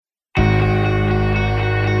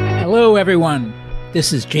Hello, everyone.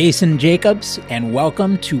 This is Jason Jacobs, and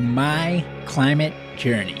welcome to My Climate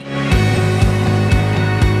Journey.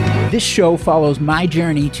 This show follows my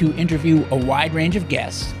journey to interview a wide range of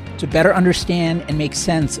guests to better understand and make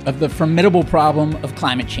sense of the formidable problem of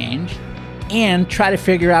climate change and try to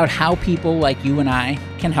figure out how people like you and I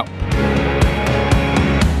can help.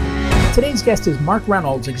 Today's guest is Mark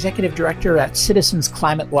Reynolds, Executive Director at Citizens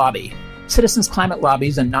Climate Lobby. Citizens Climate Lobby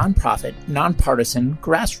is a nonprofit, nonpartisan,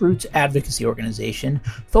 grassroots advocacy organization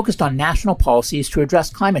focused on national policies to address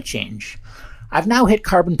climate change. I've now hit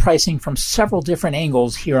carbon pricing from several different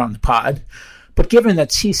angles here on the pod, but given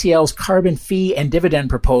that CCL's carbon fee and dividend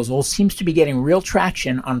proposal seems to be getting real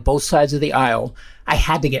traction on both sides of the aisle, I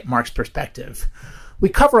had to get Mark's perspective. We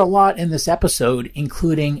cover a lot in this episode,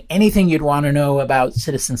 including anything you'd want to know about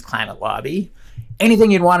Citizens Climate Lobby,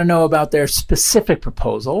 anything you'd want to know about their specific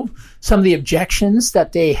proposal, some of the objections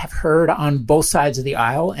that they have heard on both sides of the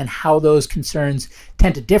aisle, and how those concerns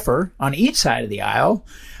tend to differ on each side of the aisle.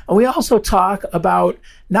 And we also talk about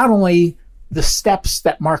not only the steps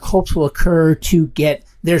that Mark hopes will occur to get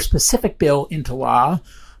their specific bill into law,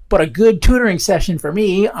 but a good tutoring session for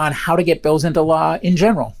me on how to get bills into law in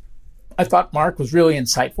general. I thought Mark was really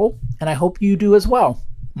insightful, and I hope you do as well.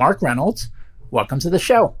 Mark Reynolds, welcome to the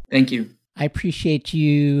show. Thank you. I appreciate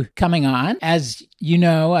you coming on. As you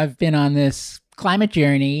know, I've been on this climate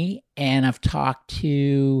journey, and I've talked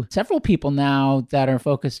to several people now that are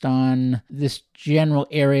focused on this general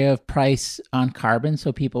area of price on carbon.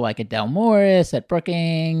 So people like Adele Morris at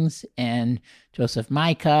Brookings and Joseph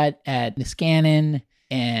Mycutt at Niskanen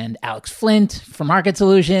and Alex Flint from Market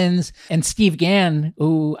Solutions and Steve Gann,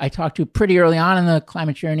 who I talked to pretty early on in the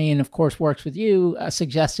climate journey and of course works with you,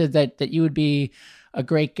 suggested that you would be a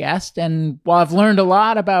great guest. And while I've learned a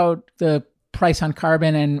lot about the price on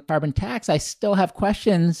carbon and carbon tax, I still have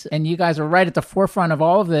questions, and you guys are right at the forefront of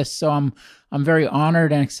all of this. So I'm very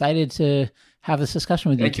honored and excited to have this discussion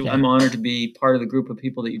with you today. Thank you. I'm honored to be part of the group of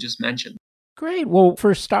people that you just mentioned. Great. Well,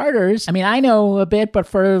 for starters, I know a bit, but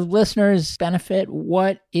for listeners' benefit,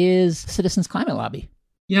 what is Citizens Climate Lobby?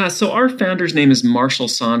 Yeah, so our founder's name is Marshall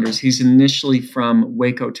Saunders. He's initially from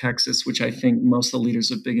Waco, Texas, which I think most of the leaders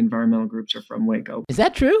of big environmental groups are from Waco. Is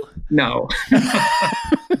that true? No.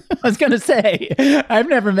 I was going to say, I've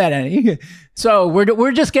never met any. So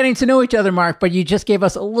we're just getting to know each other, Mark, but you just gave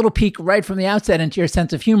us a little peek right from the outset into your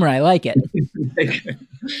sense of humor. I like it.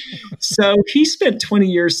 So he spent 20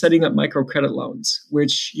 years setting up microcredit loans,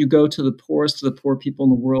 which you go to the poorest of the poor people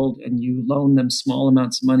in the world and you loan them small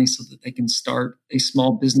amounts of money so that they can start a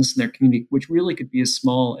small business in their community, which really could be as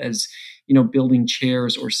small as, building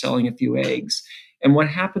chairs or selling a few eggs. And what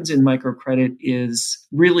happens in microcredit is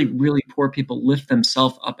really, really poor people lift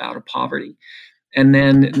themselves up out of poverty. And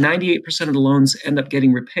then 98% of the loans end up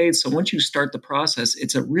getting repaid. So once you start the process,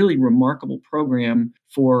 it's a really remarkable program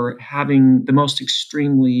for having the most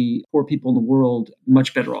extremely poor people in the world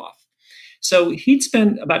much better off. So he'd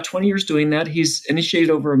spent about 20 years doing that. He's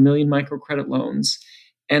initiated over 1 million microcredit loans.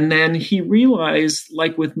 And then he realized,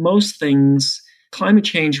 like with most things, climate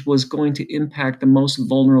change was going to impact the most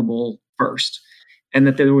vulnerable first, and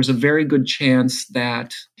that there was a very good chance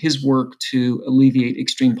that his work to alleviate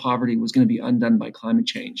extreme poverty was going to be undone by climate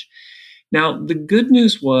change. Now, the good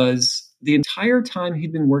news was the entire time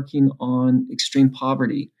he'd been working on extreme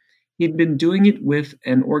poverty, he'd been doing it with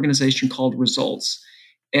an organization called Results.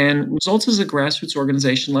 And Results is a grassroots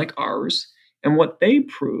organization like ours. And what they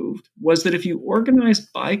proved was that if you organize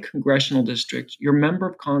by congressional district, your member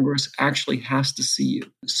of Congress actually has to see you.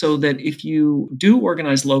 So that if you do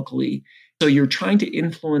organize locally, so you're trying to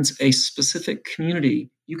influence a specific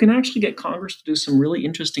community, you can actually get Congress to do some really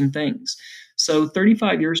interesting things. So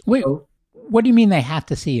 35 years ago... What do you mean they have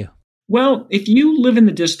to see you? Well, if you live in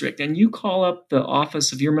the district and you call up the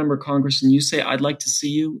office of your member of Congress and you say, I'd like to see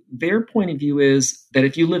you, their point of view is that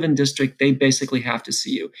if you live in district, they basically have to see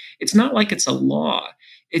you. It's not like it's a law.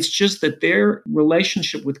 It's just that their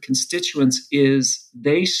relationship with constituents is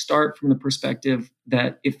they start from the perspective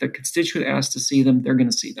that if the constituent asks to see them, they're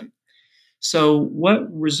going to see them. So what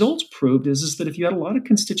Results proved is that if you had a lot of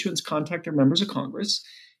constituents contact their members of Congress,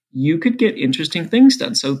 you could get interesting things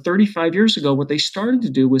done. So 35 years ago, what they started to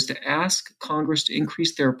do was to ask Congress to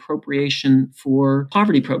increase their appropriation for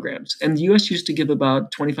poverty programs. And the U.S. used to give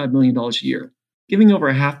about $25 million a year, giving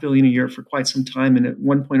over $500 million a year for quite some time, and at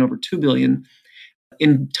one point over $2 billion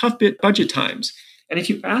in tough budget times. And if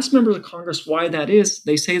you ask members of Congress why that is,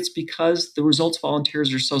 they say it's because the Results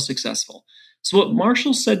volunteers are so successful. So what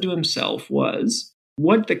Marshall said to himself was,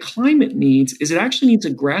 what the climate needs is it actually needs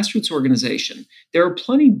a grassroots organization. There are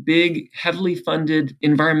plenty big, heavily funded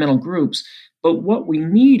environmental groups, But what we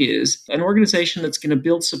need is an organization that's going to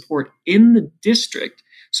build support in the district.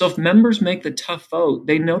 So if members make the tough vote,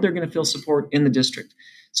 they know they're going to feel support in the district.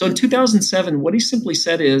 So in 2007, what he simply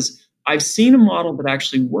said is, I've seen a model that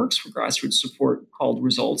actually works for grassroots support called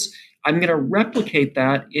Results. I'm going to replicate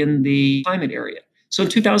that in the climate area. So in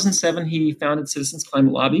 2007, he founded Citizens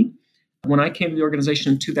Climate Lobby. When I came to the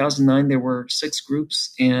organization in 2009, there were 6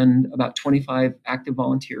 groups and about 25 active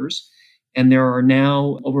volunteers. And there are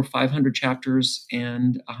now over 500 chapters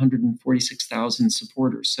and 146,000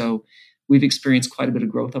 supporters. So we've experienced quite a bit of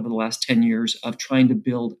growth over the last 10 years of trying to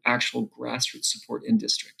build actual grassroots support in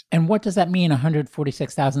district. And what does that mean,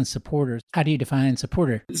 146,000 supporters? How do you define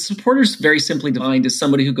supporter? The supporter is very simply defined as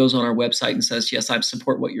somebody who goes on our website and says, yes, I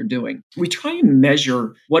support what you're doing. We try and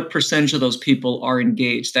measure what percentage of those people are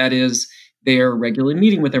engaged. That is, they're regularly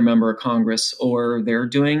meeting with their member of Congress, or they're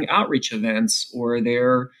doing outreach events, or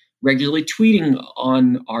they're regularly tweeting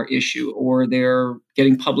on our issue, or they're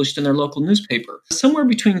getting published in their local newspaper. Somewhere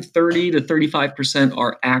between 30 to 35%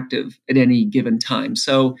 are active at any given time.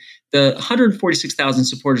 So the 146,000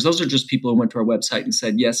 supporters, those are just people who went to our website and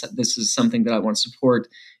said, yes, this is something that I want to support.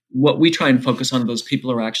 What we try and focus on are those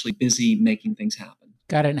people who are actually busy making things happen.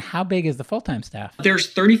 Got it. And how big is the full-time staff?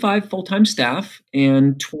 There's 35 full-time staff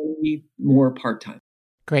and 20 more part-time.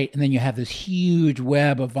 Great. And then you have this huge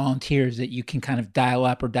web of volunteers that you can kind of dial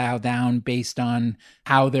up or dial down based on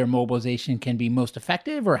how their mobilization can be most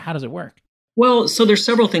effective, or how does it work? Well, so there's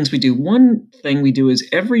several things we do. One thing we do is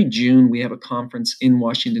every June we have a conference in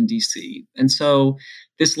Washington, D.C. And so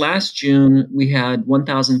this last June, we had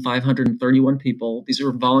 1,531 people. These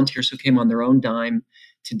are volunteers who came on their own dime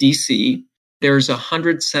to D.C. There's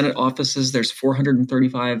 100 Senate offices. There's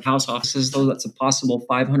 435 House offices. So that's a possible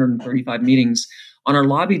 535 meetings. On our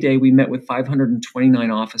lobby day, we met with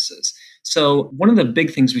 529 offices. So one of the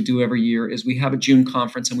big things we do every year is we have a June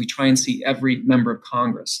conference and we try and see every member of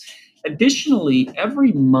Congress. Additionally,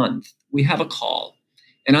 every month we have a call.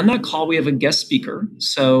 And on that call, we have a guest speaker.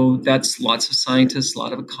 So that's lots of scientists, a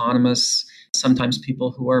lot of economists, sometimes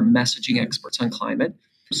people who are messaging experts on climate.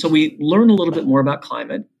 So we learn a little bit more about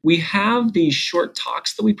climate. We have these short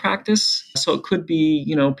talks that we practice. So it could be,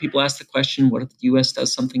 people ask the question, what if the U.S.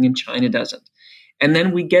 does something and China doesn't? And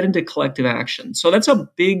then we get into collective action. So that's a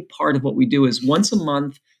big part of what we do is once a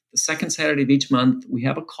month, the second Saturday of each month, we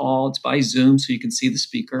have a call. It's by Zoom, so you can see the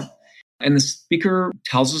speaker. And the speaker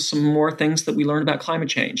tells us some more things that we learned about climate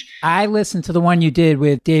change. I listened to the one you did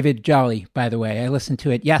with David Jolly, by the way. I listened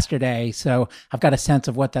to it yesterday, so I've got a sense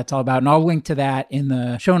of what that's all about. And I'll link to that in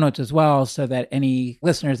the show notes as well, so that any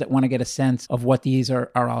listeners that want to get a sense of what these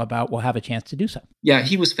are all about will have a chance to do so. Yeah,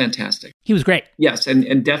 he was fantastic. He was great. Yes,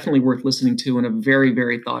 and definitely worth listening to, and a very,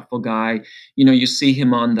 very thoughtful guy. You see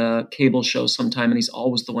him on the cable show sometime, and he's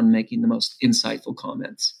always the one making the most insightful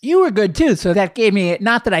comments. You were good too, so that gave me,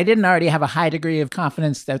 not that I didn't already have a high degree of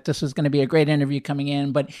confidence that this was going to be a great interview coming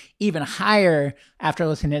in, but even higher after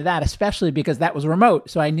listening to that, especially because that was remote.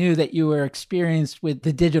 So I knew that you were experienced with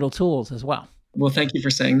the digital tools as well. Well, thank you for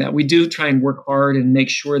saying that. We do try and work hard and make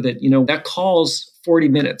sure that, that call's 40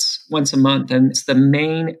 minutes once a month. And it's the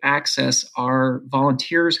main access our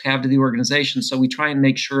volunteers have to the organization. So we try and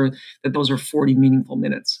make sure that those are 40 meaningful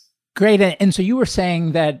minutes. Great. And so you were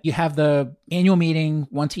saying that you have the annual meeting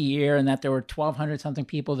once a year and that there were 1,200 something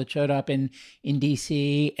people that showed up in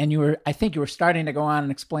DC. And I think you were starting to go on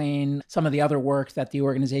and explain some of the other work that the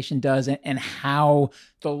organization does and how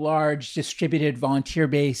the large distributed volunteer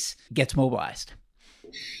base gets mobilized.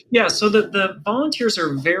 Yeah, so the volunteers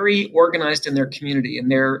are very organized in their community, and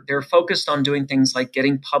they're focused on doing things like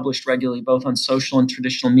getting published regularly, both on social and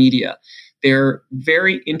traditional media. They're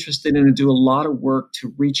very interested in to do a lot of work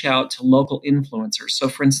to reach out to local influencers. So,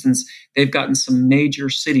 for instance, they've gotten some major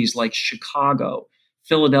cities like Chicago,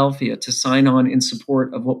 Philadelphia to sign on in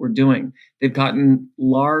support of what we're doing. They've gotten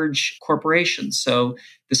large corporations. So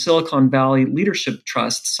the Silicon Valley Leadership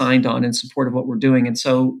Trust signed on in support of what we're doing. And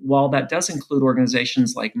so while that does include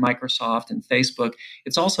organizations like Microsoft and Facebook,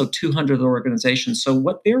 it's also 200 organizations. So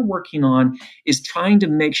what they're working on is trying to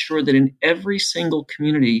make sure that in every single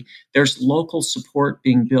community, there's local support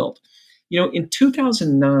being built. In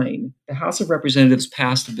 2009, the House of Representatives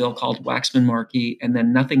passed a bill called Waxman-Markey, and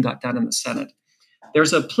then nothing got done in the Senate.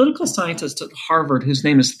 There's a political scientist at Harvard whose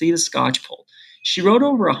name is Theda Skocpol. She wrote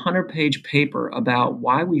over a 100-page paper about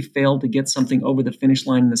why we failed to get something over the finish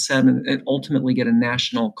line in the Senate and ultimately get a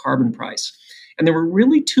national carbon price. And there were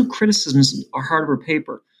really two criticisms at the heart of her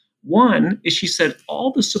paper. One is she said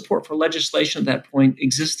all the support for legislation at that point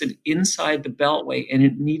existed inside the Beltway and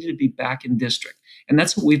it needed to be back in district. And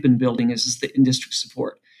that's what we've been building is the in-district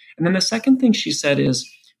support. And then the second thing she said is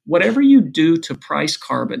whatever you do to price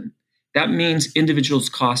carbon, that means individuals'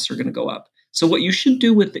 costs are going to go up. So what you should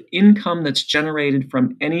do with the income that's generated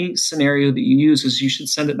from any scenario that you use is you should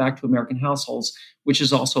send it back to American households, which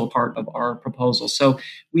is also a part of our proposal. So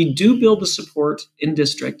we do build the support in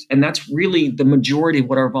district, and that's really the majority of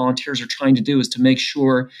what our volunteers are trying to do, is to make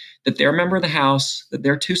sure that they're a member of the House, that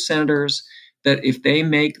they're two senators, that if they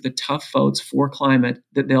make the tough votes for climate,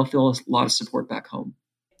 that they'll feel a lot of support back home.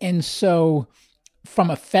 And so from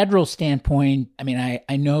a federal standpoint, I mean,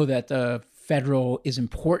 I know that the federal is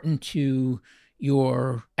important to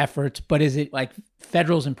your efforts, but is it like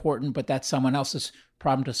federal is important, but that's someone else's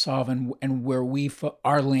problem to solve, and where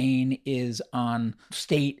our lane is on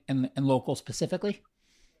state and local specifically?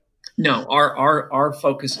 No, our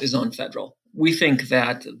focus is on federal. We think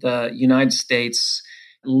that the United States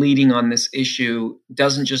leading on this issue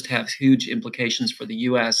doesn't just have huge implications for the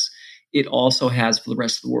U.S., it also has for the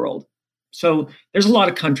rest of the world. So there's a lot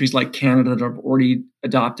of countries like Canada that have already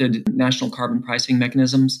adopted national carbon pricing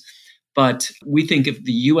mechanisms. But we think if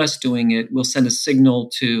the U.S. doing it will send a signal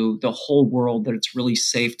to the whole world that it's really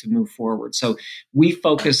safe to move forward. So we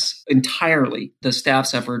focus entirely, the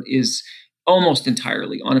staff's effort is almost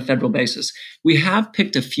entirely on a federal basis. We have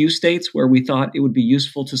picked a few states where we thought it would be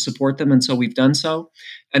useful to support them, and so we've done so.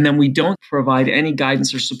 And then we don't provide any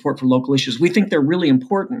guidance or support for local issues. We think they're really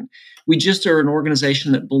important. We just are an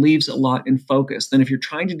organization that believes a lot in focus. And if you're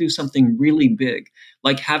trying to do something really big,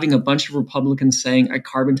 like having a bunch of Republicans saying a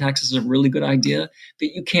carbon tax is a really good idea,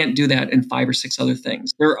 that you can't do that in 5 or 6 other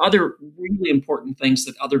things. There are other really important things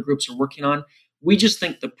that other groups are working on. We just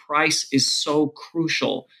think the price is so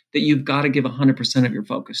crucial that you've got to give 100% of your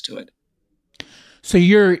focus to it. So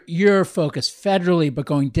you're focused federally, but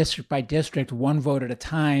going district by district, one vote at a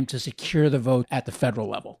time to secure the vote at the federal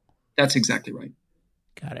level. That's exactly right.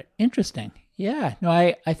 Got it. Interesting. Yeah, no,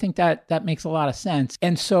 I think that makes a lot of sense.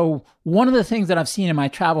 And so one of the things that I've seen in my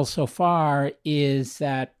travels so far is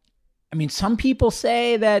that, I mean, some people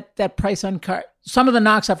say that price on some of the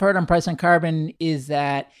knocks I've heard on price on carbon is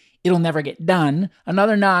that it'll never get done.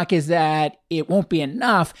 Another knock is that it won't be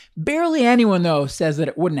enough. Barely anyone, though, says that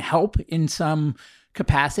it wouldn't help in some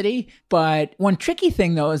capacity. But one tricky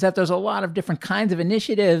thing, though, is that there's a lot of different kinds of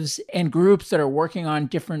initiatives and groups that are working on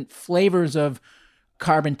different flavors of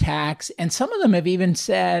carbon tax. And some of them have even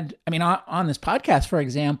said, I mean, on this podcast, for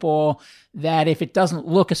example, that if it doesn't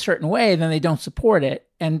look a certain way, then they don't support it.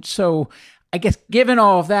 And so I guess given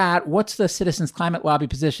all of that, what's the Citizens Climate Lobby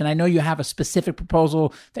position? I know you have a specific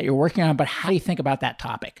proposal that you're working on, but how do you think about that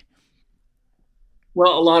topic?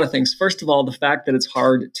 Well, a lot of things. First of all, the fact that it's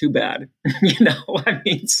hard, too bad.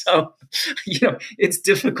 It's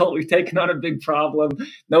difficult. We've taken on a big problem.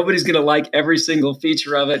 Nobody's going to like every single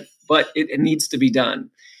feature of it, but it needs to be done.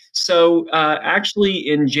 So actually,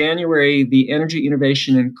 in January, the Energy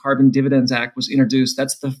Innovation and Carbon Dividends Act was introduced.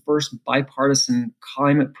 That's the first bipartisan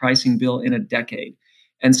climate pricing bill in a decade.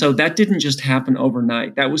 And so that didn't just happen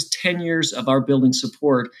overnight. That was 10 years of our building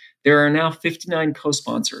support. There are now 59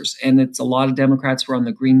 co-sponsors, and it's a lot of Democrats who are on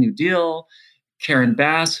the Green New Deal. Karen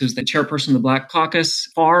Bass, who's the chairperson of the Black Caucus,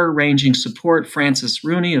 far-ranging support. Francis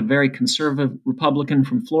Rooney, a very conservative Republican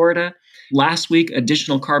from Florida. Last week,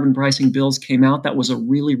 additional carbon pricing bills came out. That was a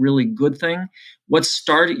really, really good thing.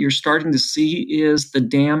 You're starting to see is the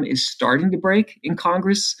dam is starting to break in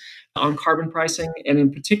Congress on carbon pricing. And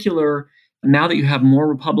in particular, now that you have more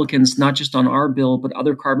Republicans, not just on our bill, but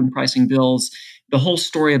other carbon pricing bills, the whole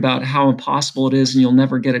story about how impossible it is and you'll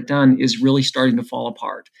never get it done is really starting to fall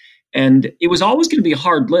apart. And it was always going to be a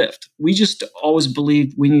hard lift. We just always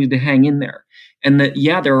believed we needed to hang in there. And that,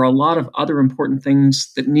 there are a lot of other important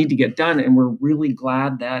things that need to get done. And we're really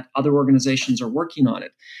glad that other organizations are working on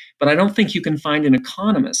it. But I don't think you can find an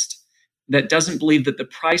economist that doesn't believe that the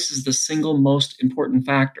price is the single most important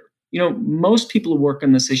factor. Most people who work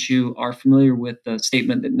on this issue are familiar with the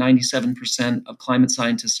statement that 97% of climate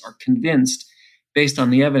scientists are convinced, based on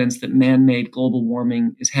the evidence, that man-made global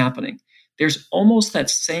warming is happening. There's almost that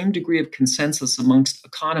same degree of consensus amongst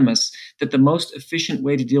economists that the most efficient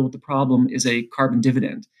way to deal with the problem is a carbon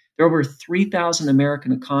dividend. There are over 3,000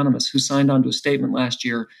 American economists who signed on to a statement last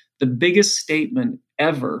year, the biggest statement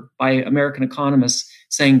ever by American economists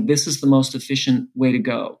saying this is the most efficient way to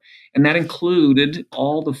go. And that included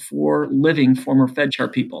all the 4 living former Fed chair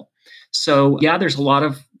people. So, there's a lot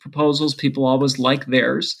of proposals. People always like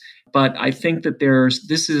theirs. But I think that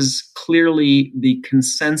this is clearly the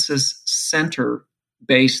consensus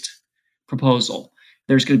center-based proposal.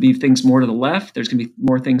 There's going to be things more to the left. There's going to be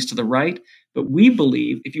more things to the right. But we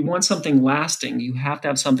believe if you want something lasting, you have to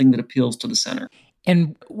have something that appeals to the center.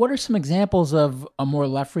 And what are some examples of a more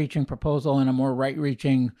left-reaching proposal and a more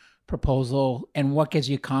right-reaching proposal, and what gives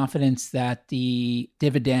you confidence that the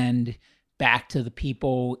dividend back to the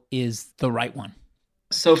people is the right one?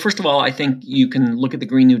 So first of all, I think you can look at the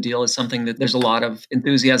Green New Deal as something that there's a lot of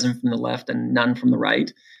enthusiasm from the left and none from the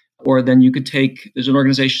right. Or then you could there's an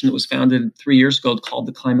organization that was founded 3 years ago called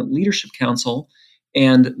the Climate Leadership Council,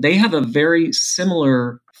 and they have a very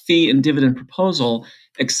similar fee and dividend proposal,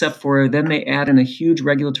 except for then they add in a huge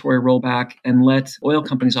regulatory rollback and let oil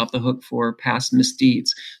companies off the hook for past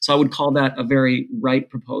misdeeds. So I would call that a very right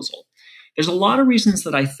proposal. There's a lot of reasons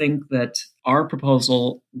that I think that our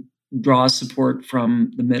proposal draws support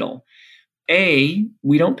from the middle. A,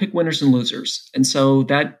 we don't pick winners and losers, and so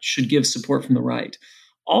that should give support from the right.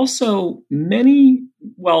 Also,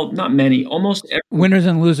 not many, almost every, winners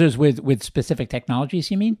and losers with specific technologies,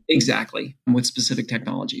 you mean? Exactly, with specific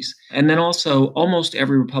technologies. And then also, almost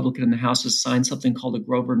every Republican in the House has signed something called the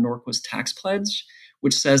Grover Norquist Tax Pledge,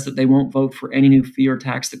 which says that they won't vote for any new fee or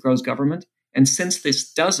tax that grows government. And since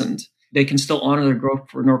this doesn't, they can still honor the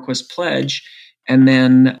Grover Norquist Pledge and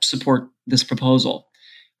then support this proposal.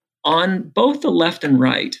 On both the left and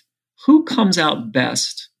right, who comes out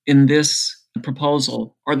best in this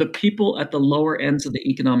proposal are the people at the lower ends of the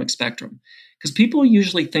economic spectrum. Because people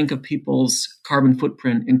usually think of people's carbon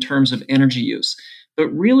footprint in terms of energy use. But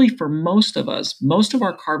really, for most of us, most of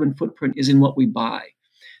our carbon footprint is in what we buy.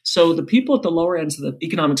 So the people at the lower ends of the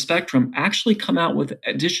economic spectrum actually come out with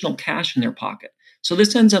additional cash in their pocket. So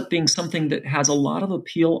this ends up being something that has a lot of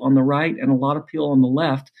appeal on the right and a lot of appeal on the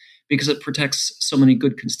left because it protects so many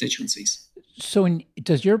good constituencies. So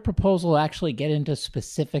does your proposal actually get into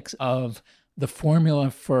specifics of the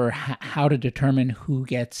formula for how to determine who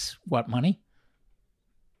gets what money?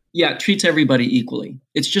 Yeah, it treats everybody equally.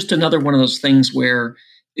 It's just another one of those things where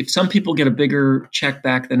if some people get a bigger check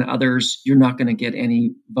back than others, you're not going to get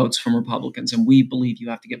any votes from Republicans. And we believe you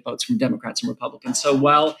have to get votes from Democrats and Republicans. So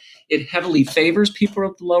while it heavily favors people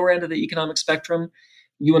at the lower end of the economic spectrum,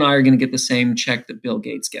 you and I are going to get the same check that Bill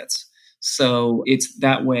Gates gets. So it's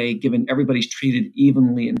that way, given everybody's treated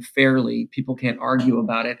evenly and fairly, people can't argue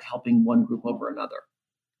about it helping one group over another.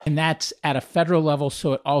 And that's at a federal level,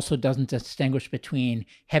 so it also doesn't distinguish between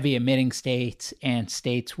heavy emitting states and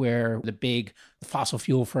states where the big fossil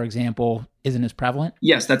fuel, for example, isn't as prevalent?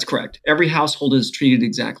 Yes, that's correct. Every household is treated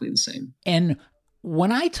exactly the same. And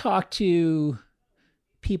when I talk to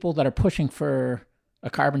people that are pushing for a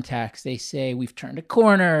carbon tax, they say we've turned a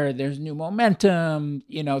corner, there's new momentum,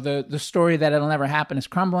 the story that it'll never happen is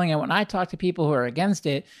crumbling. And when I talk to people who are against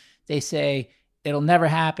it, they say it'll never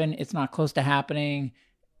happen, it's not close to happening.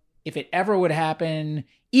 If it ever would happen,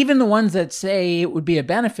 even the ones that say it would be a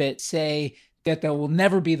benefit say that there will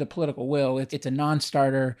never be the political will. It's a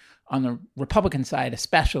non-starter on the Republican side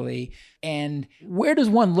especially. And where does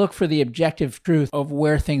one look for the objective truth of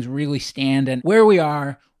where things really stand and where we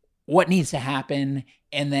are, what needs to happen,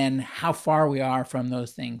 and then how far we are from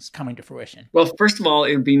those things coming to fruition? Well, first of all,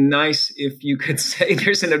 it would be nice if you could say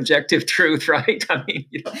there's an objective truth, right? I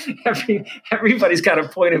mean, everybody's got a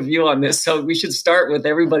point of view on this. So we should start with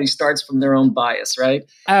everybody starts from their own bias, right?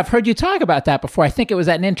 I've heard you talk about that before. I think it was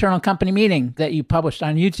at an internal company meeting that you published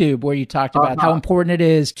on YouTube where you talked about how important it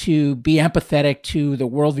is to be empathetic to the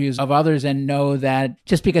worldviews of others and know that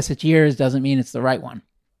just because it's yours doesn't mean it's the right one.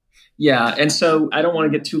 Yeah. And so I don't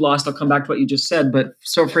want to get too lost. I'll come back to what you just said. But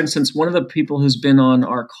so, for instance, one of the people who's been on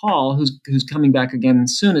our call, who's coming back again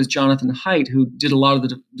soon, is Jonathan Haidt, who did a lot of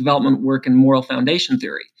the development work in moral foundation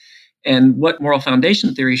theory. And what moral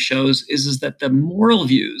foundation theory shows is that the moral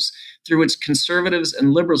views through which conservatives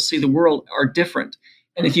and liberals see the world are different.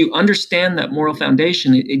 And if you understand that moral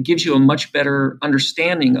foundation, it gives you a much better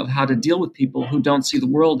understanding of how to deal with people who don't see the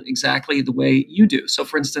world exactly the way you do. So,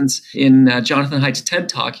 for instance, in Jonathan Haidt's TED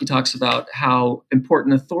Talk, he talks about how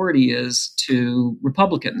important authority is to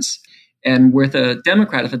Republicans. And with a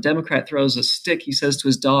Democrat, if a Democrat throws a stick, he says to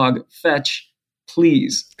his dog, "Fetch,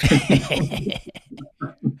 please."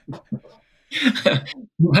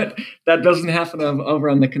 But that doesn't happen over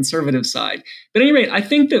on the conservative side. But at any rate, I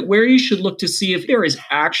think that where you should look to see if there is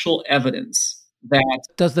actual evidence that...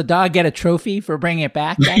 Does the dog get a trophy for bringing it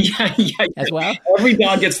back then as well? Every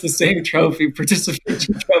dog gets the same trophy,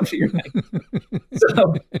 participation trophy, right?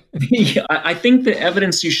 So I think the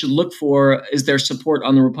evidence you should look for is their support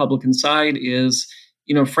on the Republican side is,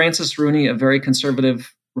 Francis Rooney, a very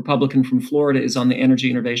conservative Republican from Florida, is on the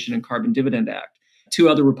Energy Innovation and Carbon Dividend Act. 2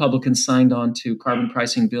 other Republicans signed on to carbon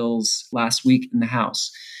pricing bills last week in the House.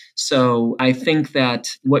 So I think that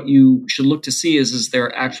what you should look to see is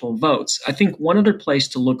their actual votes. I think one other place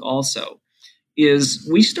to look also is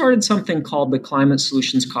we started something called the Climate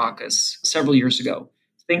Solutions Caucus several years ago,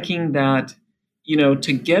 thinking that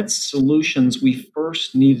To get solutions, we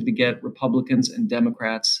first needed to get Republicans and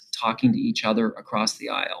Democrats talking to each other across the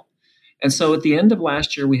aisle. And so at the end of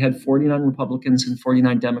last year, we had 49 Republicans and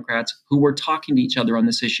 49 Democrats who were talking to each other on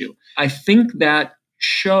this issue. I think that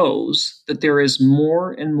shows that there is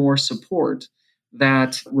more and more support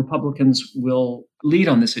that Republicans will lead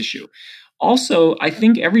on this issue. Also, I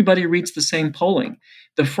think everybody reads the same polling.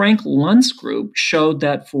 The Frank Luntz group showed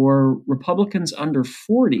that for Republicans under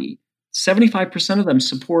 40, 75% of them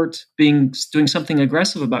support doing something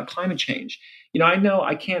aggressive about climate change. I know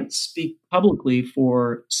I can't speak publicly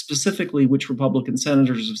for specifically which Republican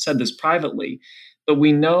senators have said this privately, but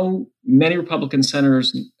we know many Republican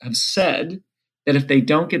senators have said that if they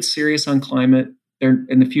don't get serious on climate,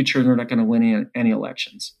 in the future, they're not going to win any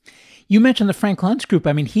elections. You mentioned the Frank Luntz group.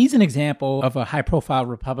 I mean, he's an example of a high-profile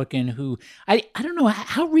Republican who, I don't know,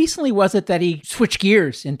 how recently was it that he switched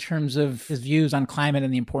gears in terms of his views on climate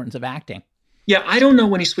and the importance of acting? Yeah, I don't know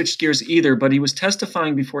when he switched gears either, but he was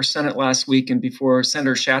testifying before Senate last week and before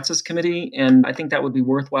Senator Schatz's committee, and I think that would be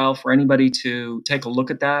worthwhile for anybody to take a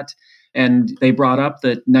look at that. And they brought up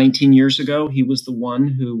that 19 years ago, he was the one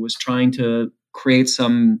who was trying to create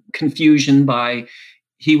some confusion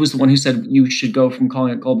he was the one who said you should go from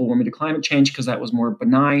calling it global warming to climate change because that was more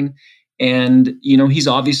benign. And, he's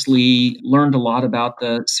obviously learned a lot about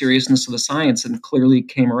the seriousness of the science and clearly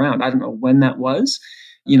came around. I don't know when that was.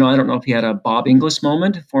 I don't know if he had a Bob Inglis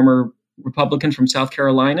moment, former Republican from South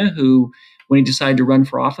Carolina, who, when he decided to run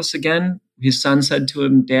for office again, his son said to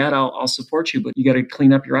him, "Dad, I'll support you, but you got to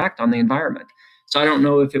clean up your act on the environment." So I don't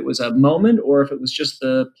know if it was a moment or if it was just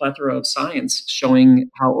the plethora of science showing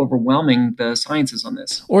how overwhelming the science is on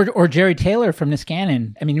this. Or Jerry Taylor from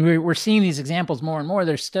Niskanen. I mean, we're seeing these examples more and more.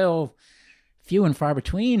 They're still few and far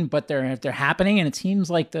between, but they're happening, and it seems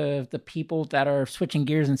like the people that are switching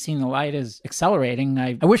gears and seeing the light is accelerating.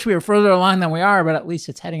 I wish we were further along than we are, but at least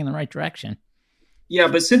it's heading in the right direction. Yeah,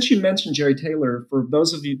 but since you mentioned Jerry Taylor, for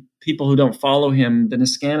those of you people who don't follow him, the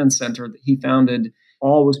Niskanen Center that he founded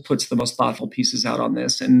always puts the most thoughtful pieces out on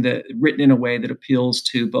this and written in a way that appeals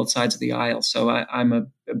to both sides of the aisle. So I'm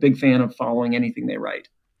a big fan of following anything they write.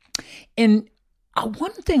 And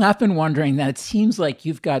one thing I've been wondering that it seems like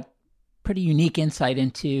you've got pretty unique insight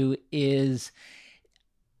into is,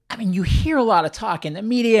 I mean, you hear a lot of talk in the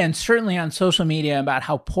media and certainly on social media about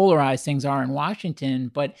how polarized things are in Washington,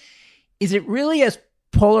 but is it really as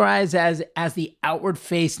polarized as the outward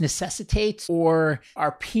face necessitates, or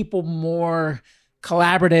are people more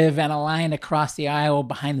collaborative and aligned across the aisle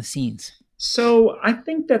behind the scenes? So I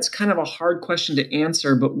think that's kind of a hard question to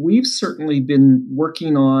answer, but we've certainly been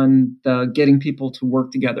working on getting people to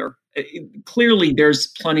work together. Clearly,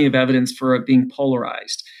 there's plenty of evidence for it being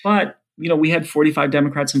polarized, but we had 45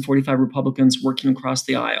 Democrats and 45 Republicans working across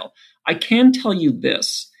the aisle. I can tell you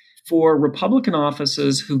this. For Republican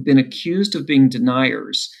offices who've been accused of being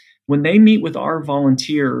deniers, when they meet with our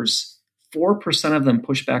volunteers, 4% of them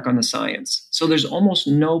push back on the science. So there's almost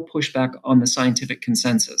no pushback on the scientific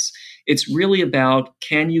consensus. It's really about,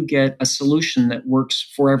 can you get a solution that works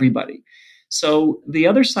for everybody? So the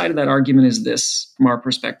other side of that argument is this, from our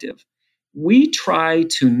perspective. We try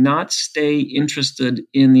to not stay interested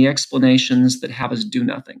in the explanations that have us do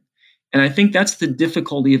nothing. And I think that's the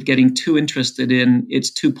difficulty of getting too interested in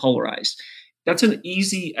it's too polarized. That's an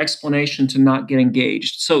easy explanation to not get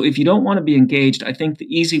engaged. So if you don't want to be engaged, I think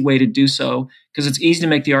the easy way to do so, because it's easy to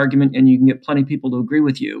make the argument and you can get plenty of people to agree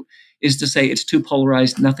with you, is to say it's too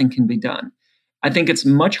polarized, nothing can be done. I think it's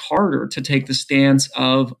much harder to take the stance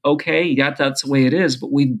of, okay, yeah, that's the way it is,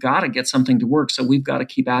 but we've got to get something to work. So we've got to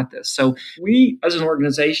keep at this. So we, as an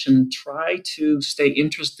organization, try to stay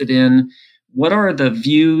interested in what are the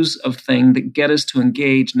views of things that get us to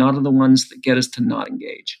engage, not are the ones that get us to not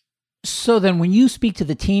engage. So then when you speak to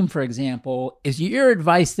the team, for example, is your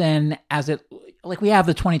advice then, we have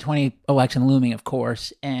the 2020 election looming, of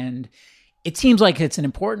course, and it seems like it's an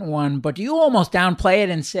important one, but do you almost downplay it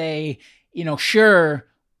and say, sure,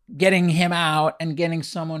 getting him out and getting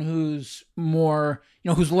someone who's more,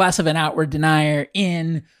 who's less of an outward denier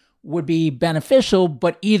in would be beneficial,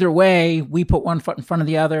 but either way, we put one foot in front of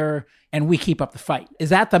the other and we keep up the fight. Is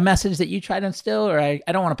that the message that you try to instill, or I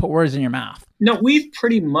don't want to put words in your mouth? No, we've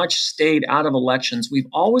pretty much stayed out of elections. We've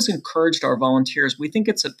always encouraged our volunteers. We think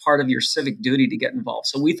it's a part of your civic duty to get involved.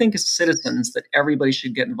 So we think as citizens that everybody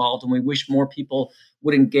should get involved, and we wish more people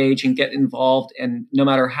would engage and get involved, and no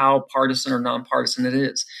matter how partisan or nonpartisan it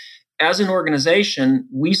is. As an organization,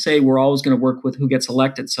 we say we're always going to work with who gets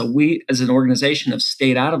elected. So we, as an organization, have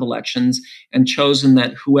stayed out of elections and chosen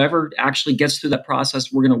that whoever actually gets through that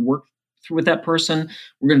process, we're going to work through with that person.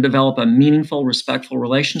 We're going to develop a meaningful, respectful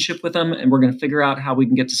relationship with them, and we're going to figure out how we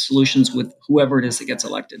can get to solutions with whoever it is that gets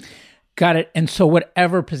elected. Got it. And so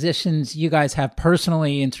whatever positions you guys have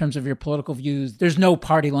personally in terms of your political views, there's no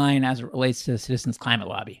party line as it relates to the Citizens Climate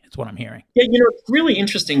Lobby. That's what I'm hearing. Yeah, it's really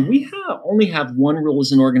interesting. We only have one rule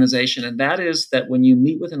as an organization, and that is that when you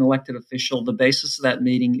meet with an elected official, the basis of that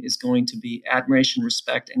meeting is going to be admiration,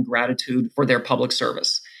 respect, and gratitude for their public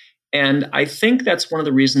service. And I think that's one of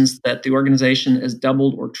the reasons that the organization has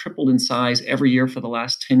doubled or tripled in size every year for the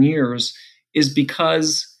last 10 years, is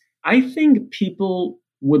because I think people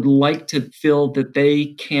would like to feel that they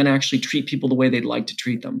can actually treat people the way they'd like to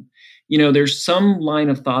treat them. There's some line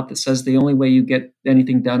of thought that says the only way you get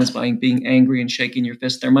anything done is by being angry and shaking your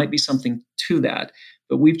fist. There might be something to that,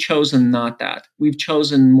 but we've chosen not that. We've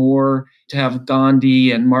chosen more to have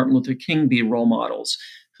Gandhi and Martin Luther King be role models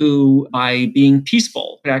who, by being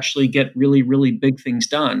peaceful, could actually get really, really big things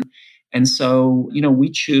done. And so,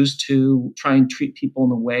 we choose to try and treat people in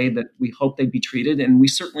the way that we hope they'd be treated. And we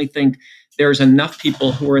certainly think there's enough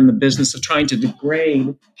people who are in the business of trying to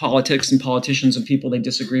degrade politics and politicians and people they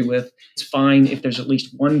disagree with. It's fine if there's at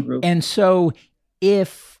least one group. And so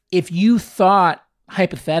if you thought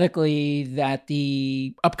hypothetically that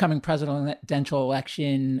the upcoming presidential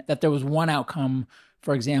election, that there was one outcome,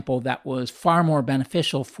 for example, that was far more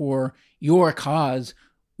beneficial for your cause,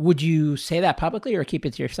 would you say that publicly or keep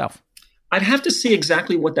it to yourself? I'd have to see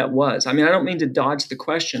exactly what that was. I mean, I don't mean to dodge the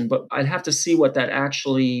question, but I'd have to see what that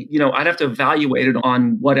actually, I'd have to evaluate it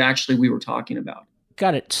on what actually we were talking about.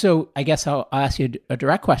 Got it. So I guess I'll ask you a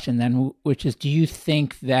direct question then, which is, do you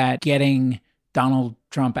think that getting Donald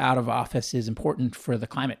Trump out of office is important for the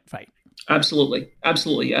climate fight? Absolutely.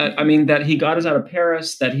 Absolutely. I mean, that he got us out of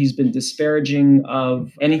Paris, that he's been disparaging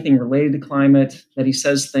of anything related to climate, that he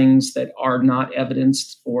says things that are not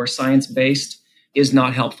evidenced or science-based is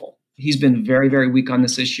not helpful. He's been very, very weak on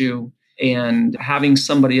this issue, and having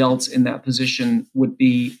somebody else in that position would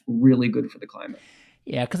be really good for the climate.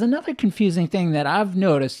 Yeah, because another confusing thing that I've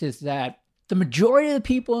noticed is that the majority of the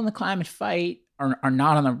people in the climate fight are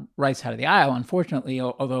not on the right side of the aisle, unfortunately,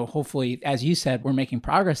 although hopefully, as you said, we're making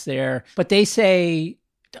progress there. But they say,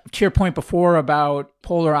 to your point before about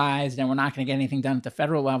polarized and we're not going to get anything done at the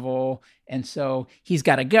federal level. And so he's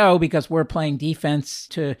got to go because we're playing defense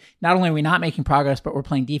to, not only are we not making progress, but we're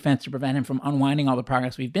playing defense to prevent him from unwinding all the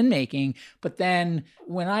progress we've been making. But then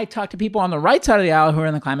when I talk to people on the right side of the aisle who are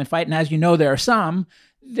in the climate fight, and as you know, there are some,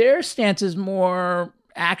 their stance is more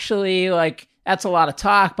actually like, that's a lot of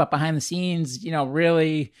talk, but behind the scenes,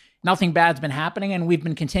 really nothing bad's been happening, and we've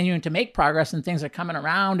been continuing to make progress, and things are coming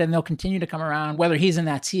around, and they'll continue to come around whether he's in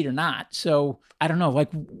that seat or not. So I don't know,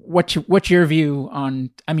 like, what's your view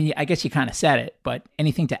on? I mean, I guess you kind of said it, but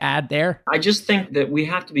anything to add there? I just think that we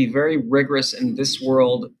have to be very rigorous in this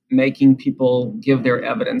world, making people give their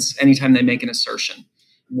evidence anytime they make an assertion.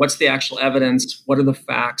 What's the actual evidence? What are the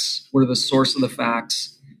facts? What are the source of the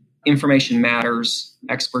facts? Information matters.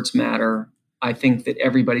 Experts matter. I think that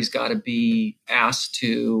everybody's got to be asked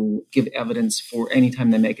to give evidence for any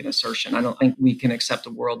time they make an assertion. I don't think we can accept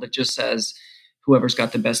a world that just says whoever's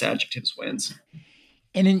got the best adjectives wins.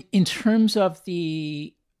 And in terms of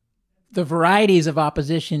the varieties of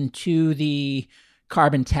opposition to the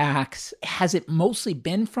carbon tax, has it mostly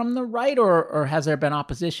been from the right, or has there been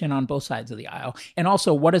opposition on both sides of the aisle? And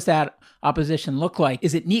also, what does that opposition look like?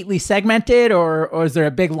 Is it neatly segmented, or is there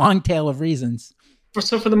a big long tail of reasons?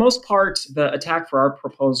 So for the most part, the attack for our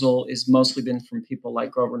proposal is mostly been from people like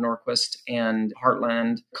Grover Norquist and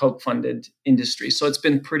Heartland, Koch-funded industry. So it's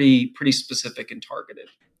been pretty specific and targeted.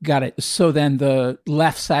 Got it. So then the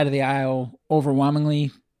left side of the aisle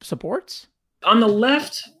overwhelmingly supports? On the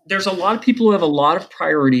left, there's a lot of people who have a lot of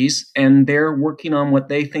priorities, and they're working on what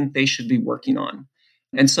they think they should be working on.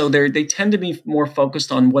 And so they tend to be more focused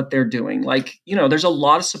on what they're doing. Like, there's a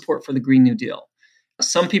lot of support for the Green New Deal.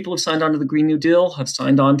 Some people have signed on to the Green New Deal, have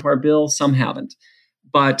signed on to our bill, some haven't.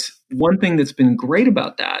 But one thing that's been great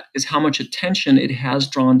about that is how much attention it has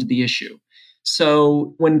drawn to the issue.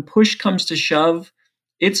 So when push comes to shove,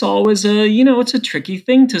 it's always it's a tricky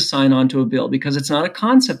thing to sign on to a bill because it's not a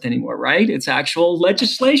concept anymore, right? It's actual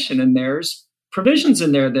legislation, and there's provisions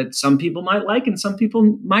in there that some people might like and some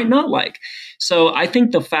people might not like. So I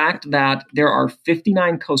think the fact that there are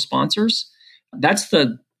 59 co-sponsors,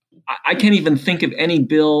 I can't even think of any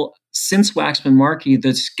bill since Waxman-Markey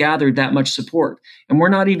that's gathered that much support. And we're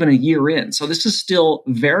not even a year in. So this is still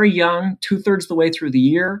very young, 2/3 the way through the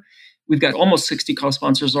year. We've got almost 60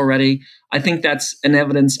 co-sponsors already. I think that's an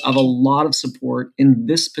evidence of a lot of support in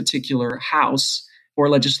this particular House for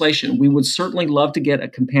legislation. We would certainly love to get a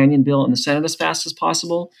companion bill in the Senate as fast as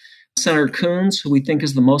possible. Senator Coons, who we think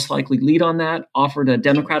is the most likely lead on that, offered a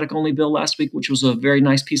Democratic-only bill last week, which was a very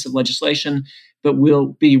nice piece of legislation, but we'll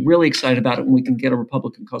be really excited about it when we can get a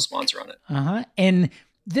Republican co-sponsor on it. And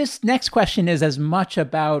this next question is as much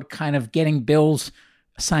about kind of getting bills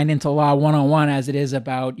signed into law 101 as it is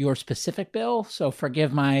about your specific bill. So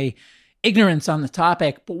forgive my ignorance on the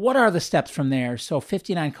topic, but what are the steps from there? So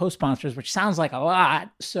 59 co-sponsors, which sounds like a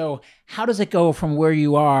lot. So how does it go from where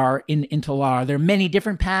you are into law? Are there many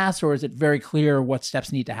different paths, or is it very clear what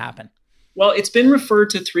steps need to happen? Well, it's been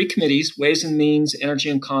referred to 3 committees: Ways and Means,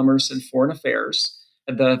 Energy and Commerce, and Foreign Affairs.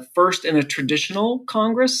 The first, in a traditional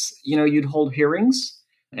Congress, you'd hold hearings,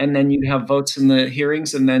 and then you'd have votes in the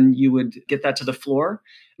hearings, and then you would get that to the floor.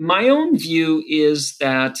 My own view is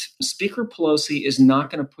that Speaker Pelosi is not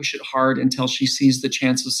going to push it hard until she sees the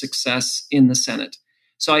chance of success in the Senate.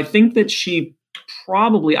 So I think that she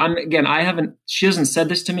probably, she hasn't said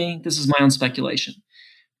this to me. This is my own speculation.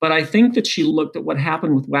 But I think that she looked at what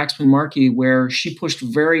happened with Waxman-Markey, where she pushed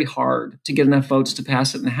very hard to get enough votes to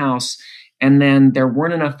pass it in the House. And then there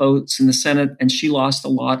weren't enough votes in the Senate, and she lost a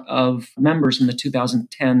lot of members in the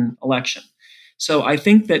 2010 election. So I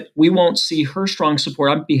think that we won't see her strong support.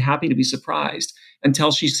 I'd be happy to be surprised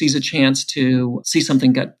until she sees a chance to see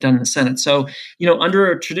something get done in the Senate. So, under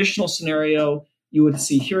a traditional scenario, you would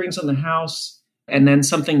see hearings on the House, and then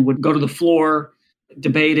something would go to the floor,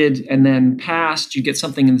 debated, and then passed. You get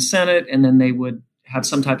something in the Senate, and then they would have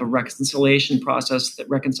some type of reconciliation process that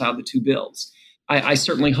reconciled the 2 bills. I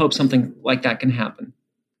certainly hope something like that can happen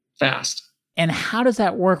fast. And how does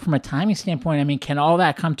that work from a timing standpoint? I mean, can all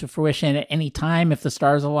that come to fruition at any time if the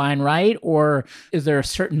stars align right? Or is there a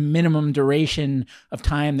certain minimum duration of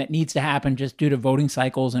time that needs to happen just due to voting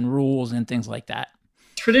cycles and rules and things like that?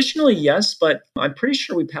 Traditionally, yes, but I'm pretty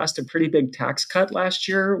sure we passed a pretty big tax cut last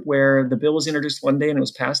year where the bill was introduced one day and it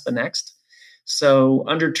was passed the next. So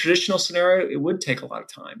under traditional scenario, it would take a lot of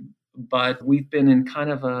time. But we've been in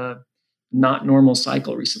kind of a not normal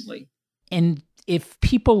cycle recently. And if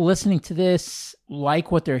people listening to this like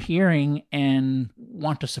what they're hearing and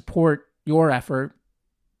want to support your effort,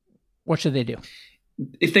 what should they do?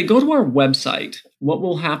 If they go to our website, what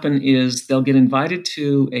will happen is they'll get invited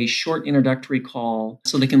to a short introductory call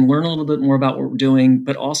so they can learn a little bit more about what we're doing,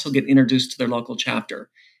 but also get introduced to their local chapter.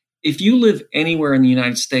 If you live anywhere in the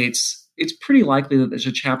United States, it's pretty likely that there's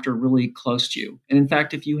a chapter really close to you. And in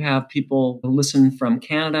fact, if you have people who listen from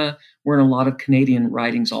Canada, we're in a lot of Canadian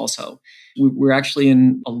ridings also. We're actually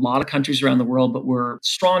in a lot of countries around the world, but we're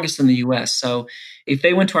strongest in the US. So if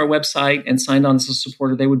they went to our website and signed on as a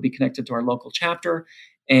supporter, they would be connected to our local chapter,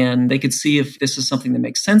 and they could see if this is something that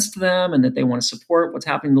makes sense to them and that they want to support what's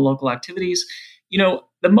happening in the local activities.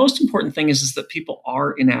 The most important thing is that people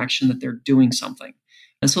are in action, that they're doing something.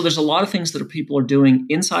 And so there's a lot of things that people are doing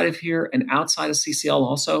inside of here and outside of CCL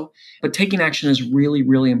also, but taking action is really,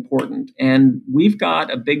 really important. And we've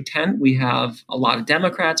got a big tent. We have a lot of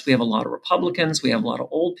Democrats. We have a lot of Republicans. We have a lot of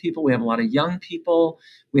old people. We have a lot of young people.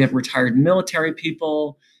 We have retired military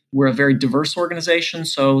people. We're a very diverse organization.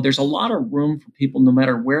 So there's a lot of room for people, no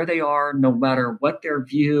matter where they are, no matter what their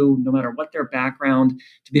view, no matter what their background,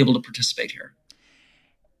 to be able to participate here.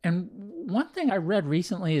 And one thing I read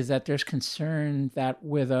recently is that there's concern that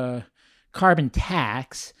with a carbon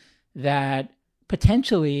tax, that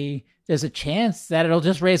potentially there's a chance that it'll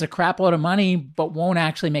just raise a crap load of money, but won't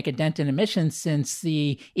actually make a dent in emissions, since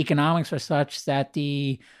the economics are such that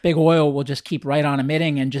the big oil will just keep right on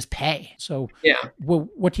emitting and just pay. So yeah,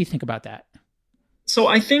 what do you think about that? So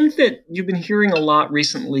I think that you've been hearing a lot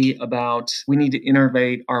recently about we need to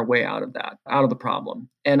innovate our way out of that, out of the problem.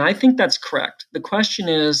 And I think that's correct. The question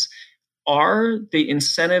is, are the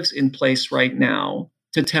incentives in place right now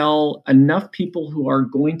to tell enough people who are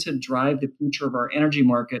going to drive the future of our energy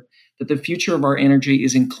market that the future of our energy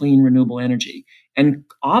is in clean, renewable energy? And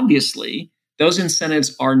obviously, those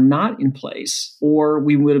incentives are not in place, or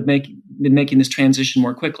we would have been making this transition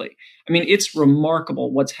more quickly. I mean, it's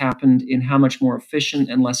remarkable what's happened in how much more efficient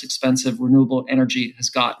and less expensive renewable energy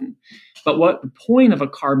has gotten. But what the point of a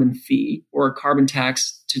carbon fee or a carbon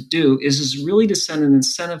tax to do is really to send an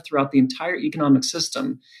incentive throughout the entire economic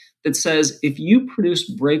system that says, if you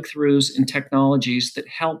produce breakthroughs in technologies that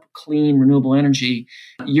help clean renewable energy,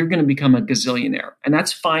 you're going to become a gazillionaire. And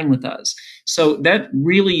that's fine with us. So that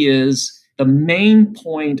really is the main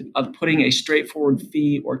point of putting a straightforward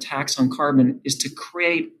fee or tax on carbon, is to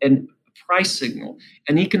create a price signal,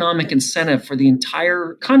 an economic incentive for the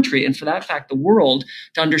entire country, and for that fact, the world,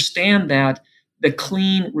 to understand that the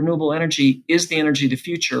clean renewable energy is the energy of the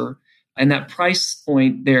future. And that price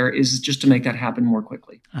point there is just to make that happen more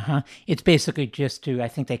quickly. It's basically just to, I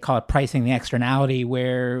think they call it pricing the externality,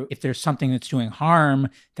 where if there's something that's doing harm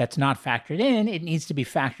that's not factored in, it needs to be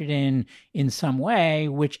factored in some way,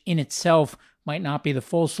 which in itself might not be the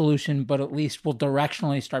full solution, but at least will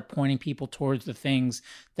directionally start pointing people towards the things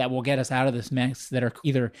that will get us out of this mess that are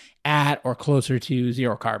either at or closer to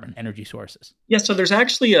zero carbon energy sources. Yeah, so there's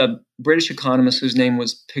actually a British economist whose name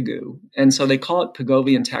was Pigou. And so they call it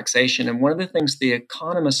Pigovian taxation. And one of the things the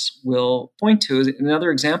economists will point to, is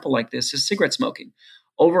another example like this, is cigarette smoking.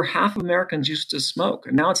 Over half of Americans used to smoke,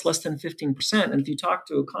 and now it's less than 15%. And if you talk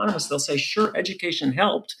to economists, they'll say, sure, education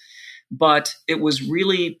helped, but it was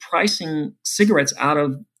really pricing cigarettes out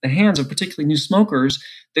of the hands of particularly new smokers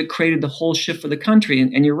that created the whole shift for the country.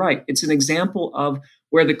 And you're right. It's an example of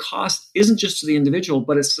where the cost isn't just to the individual,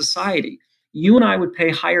 but it's society. You and I would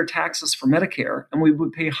pay higher taxes for Medicare, and we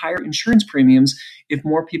would pay higher insurance premiums if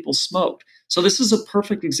more people smoked. So this is a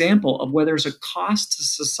perfect example of where there's a cost to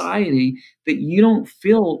society that you don't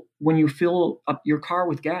feel when you fill up your car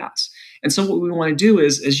with gas. And so what we want to do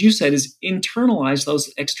is, as you said, is internalize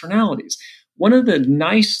those externalities. One of the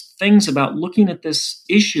nice things about looking at this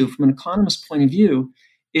issue from an economist's point of view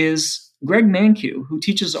is Greg Mankiw, who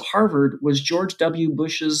teaches at Harvard, was George W.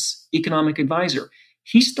 Bush's economic advisor.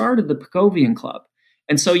 He started the Pigovian Club.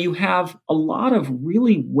 And so you have a lot of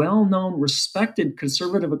really well-known, respected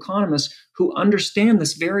conservative economists who understand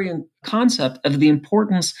this very concept of the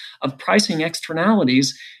importance of pricing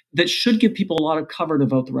externalities that should give people a lot of cover to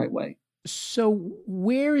vote the right way. So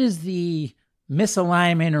where is the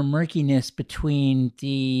misalignment or murkiness between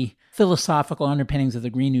the philosophical underpinnings of the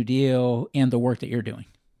Green New Deal and the work that you're doing?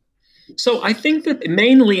 So I think that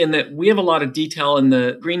mainly in that we have a lot of detail in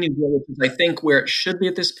the Green New Deal, which is I think where it should be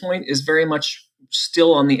at this point is very much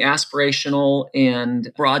still on the aspirational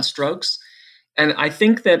and broad strokes. And I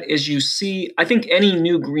think that as you see, I think any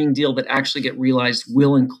new Green Deal that actually get realized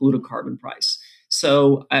will include a carbon price.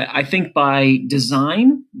 So I think by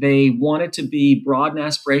design, they want it to be broad and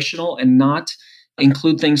aspirational and not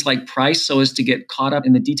include things like price so as to get caught up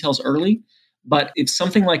in the details early. But if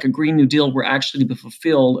something like a Green New Deal were actually to be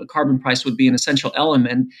fulfilled, a carbon price would be an essential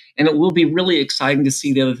element. And it will be really exciting to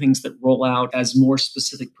see the other things that roll out as more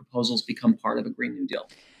specific proposals become part of a Green New Deal.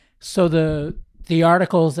 So the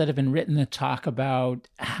articles that have been written that talk about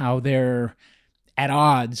how they're at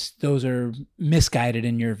odds, those are misguided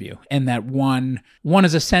in your view, and that one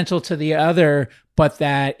is essential to the other, but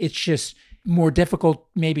that it's just more difficult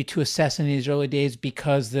maybe to assess in these early days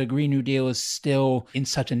because the Green New Deal is still in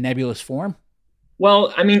such a nebulous form?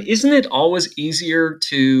 Well, I mean, isn't it always easier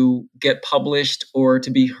to get published or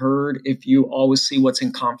to be heard if you always see what's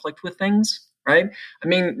in conflict with things, right? I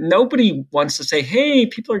mean, nobody wants to say, hey,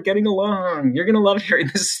 people are getting along. You're going to love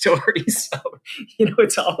hearing this story. So,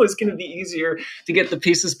 it's always going to be easier to get the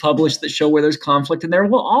pieces published that show where there's conflict. And there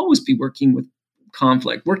will always be working with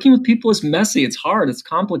conflict. Working with people is messy. It's hard. It's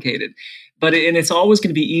complicated. But it's always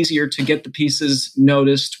going to be easier to get the pieces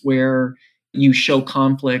noticed where you show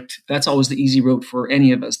conflict. That's always the easy route for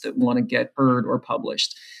any of us that want to get heard or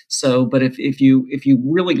published. So, but if you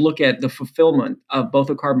really look at the fulfillment of both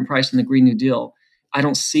a carbon price and the Green New Deal, I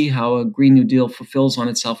don't see how a Green New Deal fulfills on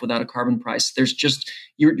itself without a carbon price. There's just,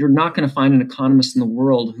 you're not going to find an economist in the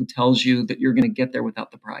world who tells you that you're going to get there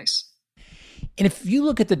without the price. And if you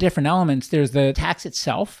look at the different elements, there's the tax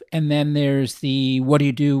itself, and then there's the what do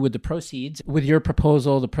you do with the proceeds. With your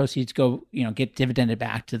proposal, the proceeds go, get dividended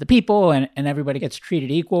back to the people and everybody gets treated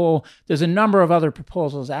equal. There's a number of other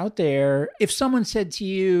proposals out there. If someone said to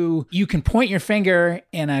you, you can point your finger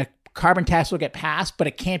and a carbon tax will get passed, but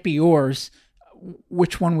it can't be yours,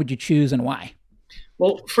 which one would you choose and why?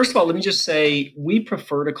 Well, first of all, let me just say we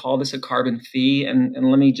prefer to call this a carbon fee. And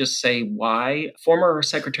let me just say why. Former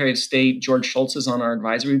Secretary of State George Shultz is on our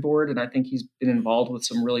advisory board, and I think he's been involved with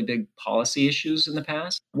some really big policy issues in the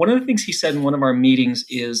past. One of the things he said in one of our meetings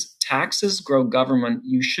is taxes grow government.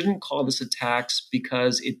 You shouldn't call this a tax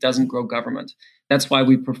because it doesn't grow government. That's why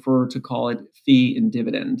we prefer to call it fee and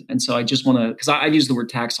dividend. And so I just want to, because I use the word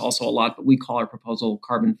tax also a lot, but we call our proposal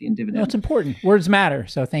carbon fee and dividend. No, it's important. Words matter.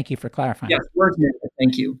 So thank you for clarifying. Yes, words matter.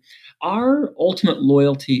 Thank you. Our ultimate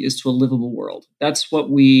loyalty is to a livable world. That's what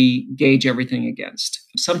we gauge everything against.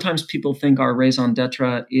 Sometimes people think our raison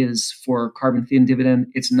d'etre is for carbon fee and dividend.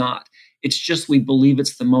 It's not. It's just we believe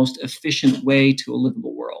it's the most efficient way to a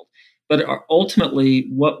livable world. But ultimately,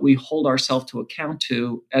 what we hold ourselves to account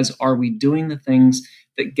to as are we doing the things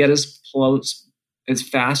that get us close as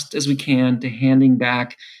fast as we can to handing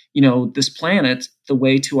back, this planet the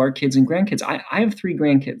way to our kids and grandkids. I have 3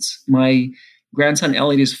 grandkids. My grandson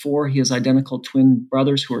Elliot is 4. He has identical twin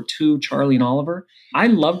brothers who are 2, Charlie and Oliver. I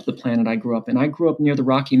loved the planet I grew up in. I grew up near the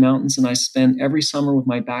Rocky Mountains, and I spent every summer with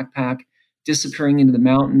my backpack disappearing into the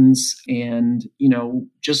mountains and,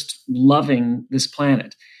 just loving this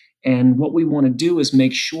planet. And what we want to do is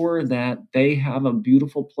make sure that they have a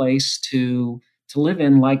beautiful place to live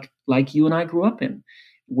in, like you and I grew up in,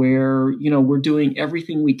 where, we're doing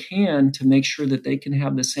everything we can to make sure that they can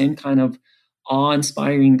have the same kind of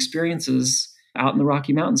awe-inspiring experiences out in the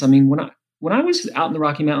Rocky Mountains. I mean, when I was out in the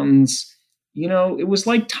Rocky Mountains, it was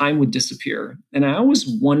like time would disappear. And I always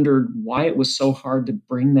wondered why it was so hard to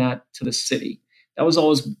bring that to the city. That was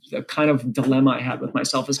always a kind of dilemma I had with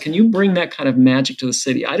myself is, can you bring that kind of magic to the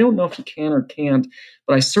city? I don't know if you can or can't,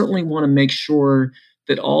 but I certainly want to make sure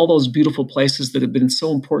that all those beautiful places that have been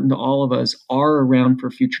so important to all of us are around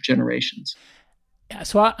for future generations. Yeah,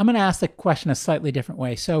 so I'm going to ask the question a slightly different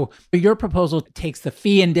way. So your proposal takes the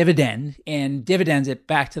fee and dividends it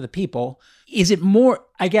back to the people. Is it more,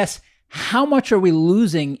 I guess, how much are we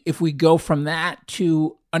losing if we go from that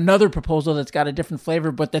to another proposal that's got a different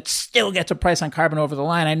flavor, but that still gets a price on carbon over the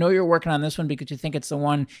line? I know you're working on this one because you think it's the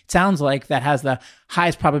one, it sounds like, that has the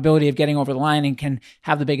highest probability of getting over the line and can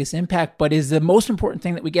have the biggest impact. But is the most important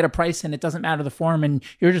thing that we get a price and it doesn't matter the form, and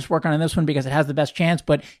you're just working on this one because it has the best chance?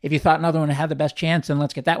 But if you thought another one had the best chance, then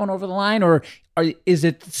let's get that one over the line? Or is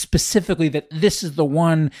it specifically that this is the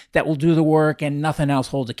one that will do the work and nothing else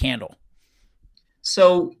holds a candle?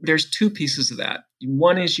 So there's 2 pieces of that.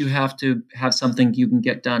 One is you have to have something you can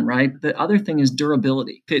get done, right? The other thing is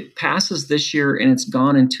durability. If it passes this year and it's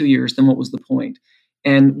gone in 2 years, then what was the point?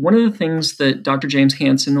 And one of the things that Dr. James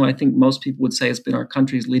Hansen, who I think most people would say has been our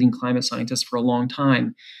country's leading climate scientist for a long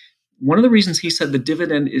time, one of the reasons he said the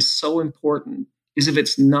dividend is so important is if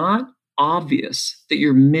it's not obvious that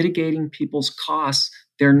you're mitigating people's costs,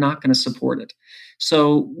 they're not going to support it.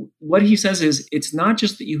 So what he says is it's not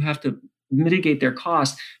just that you have to mitigate their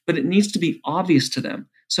costs, but it needs to be obvious to them.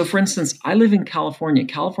 So for instance, I live in California.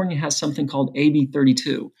 California has something called AB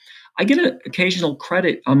 32. I get an occasional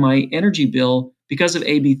credit on my energy bill because of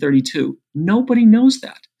AB 32. Nobody knows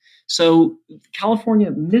that. So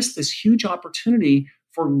California missed this huge opportunity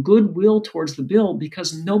for goodwill towards the bill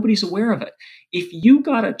because nobody's aware of it. If you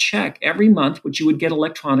got a check every month, which you would get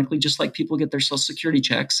electronically, just like people get their Social Security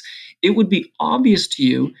checks, it would be obvious to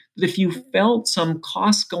you that if you felt some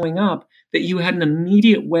costs going up, that you had an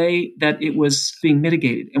immediate way that it was being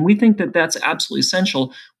mitigated. And we think that that's absolutely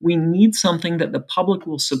essential. We need something that the public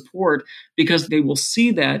will support because they will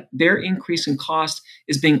see that their increase in cost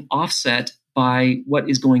is being offset by what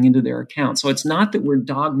is going into their account. So it's not that we're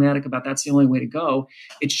dogmatic about that's the only way to go.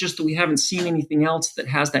 It's just that we haven't seen anything else that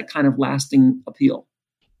has that kind of lasting appeal.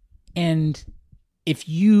 And if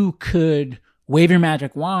you could wave your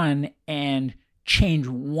magic wand and change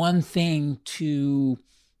one thing to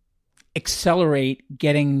accelerate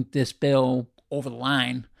getting this bill over the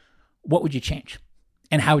line, what would you change?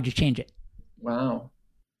 And how would you change it? Wow.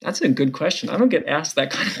 That's a good question. I don't get asked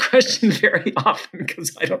that kind of question very often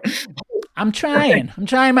because I don't. I'm trying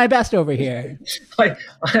my best over here. I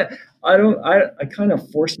kind of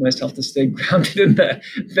force myself to stay grounded in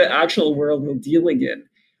the actual world we're dealing in.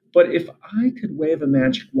 But if I could wave a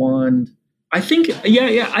magic wand, I think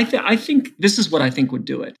this is what I think would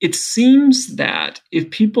do it. It seems that if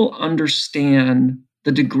people understand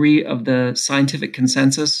the degree of the scientific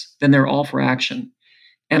consensus, then they're all for action.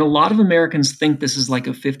 And a lot of Americans think this is like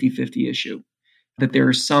a 50-50 issue, that there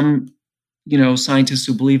are some, scientists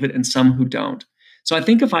who believe it and some who don't. So I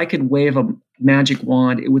think if I could wave a magic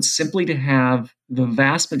wand, it would simply to have the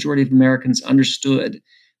vast majority of Americans understood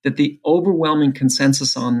that the overwhelming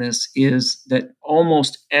consensus on this is that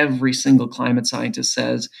almost every single climate scientist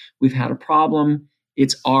says we've had a problem,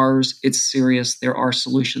 it's ours, it's serious, there are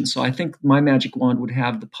solutions. So I think my magic wand would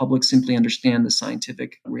have the public simply understand the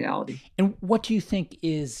scientific reality. And what do you think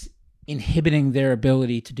is inhibiting their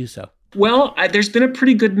ability to do so? Well, there's been a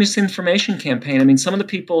pretty good misinformation campaign. I mean, some of the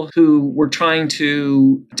people who were trying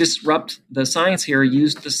to disrupt the science here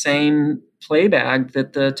used the same playbag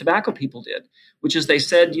that the tobacco people did, which is they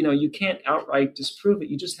said, you can't outright disprove it.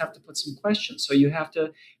 You just have to put some questions. So you have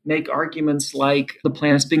to make arguments like the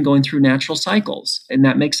planet's been going through natural cycles. And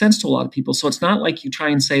that makes sense to a lot of people. So it's not like you try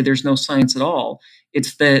and say there's no science at all.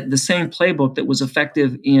 It's the same playbook that was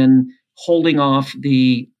effective in holding off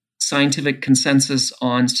the scientific consensus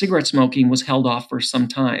on cigarette smoking was held off for some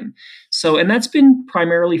time. So, and that's been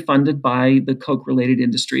primarily funded by the Coke-related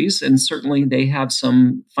industries. And certainly they have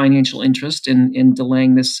some financial interest in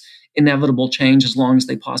delaying this inevitable change as long as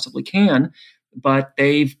they possibly can. but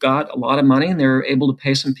they've got a lot of money and they're able to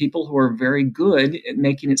pay some people who are very good at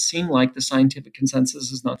making it seem like the scientific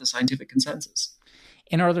consensus is not the scientific consensus.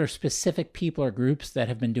 And are there specific people or groups that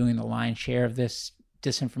have been doing the lion's share of this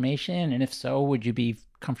disinformation? And if so, would you be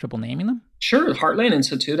comfortable naming them? Sure. The Heartland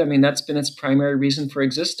Institute, that's been its primary reason for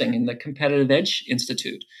existing, and the Competitive Edge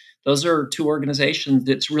Institute. Those are two organizations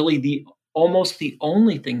that's really almost the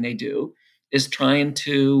only thing they do is trying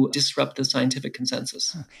to disrupt the scientific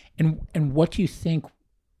consensus. And what do you think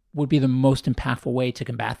would be the most impactful way to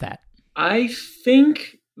combat that? I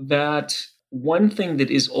think that one thing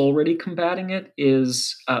that is already combating it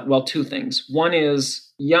is, two things. One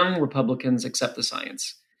is young Republicans accept the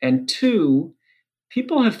science. And two,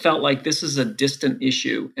 people have felt like this is a distant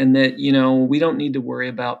issue and that, we don't need to worry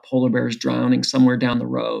about polar bears drowning somewhere down the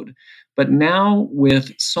road. But now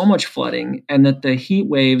with so much flooding and that the heat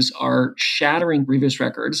waves are shattering previous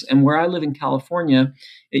records, and where I live in California,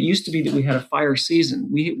 it used to be that we had a fire season.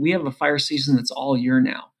 We have a fire season that's all year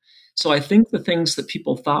now. So I think the things that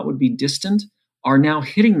people thought would be distant are now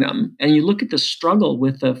hitting them. And you look at the struggle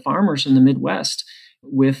with the farmers in the Midwest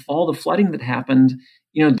with all the flooding that happened,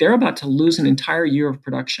 they're about to lose an entire year of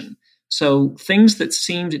production. So things that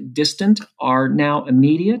seemed distant are now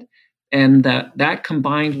immediate. And that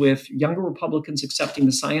combined with younger Republicans accepting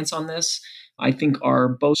the science on this, I think are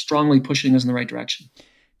both strongly pushing us in the right direction.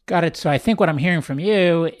 Got it. So I think what I'm hearing from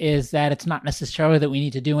you is that it's not necessarily that we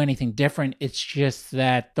need to do anything different. It's just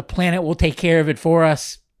that the planet will take care of it for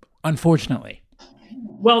us, unfortunately.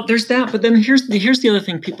 Well, there's that. But then here's the other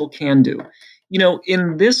thing people can do.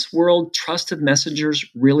 In this world, trusted messengers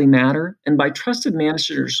really matter. And by trusted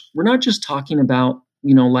messengers, we're not just talking about,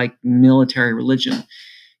 like military religion.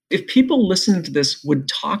 If people listening to this would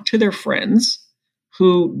talk to their friends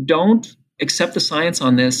who don't accept the science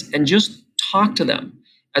on this and just talk to them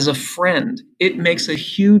as a friend, it makes a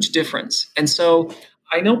huge difference. And so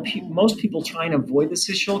I know most people try and avoid this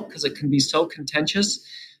issue because it can be so contentious,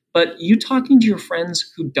 but you talking to your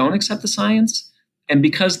friends who don't accept the science, and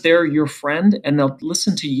because they're your friend and they'll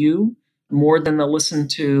listen to you more than they'll listen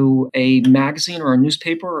to a magazine or a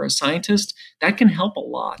newspaper or a scientist, that can help a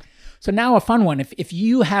lot. So now a fun one. If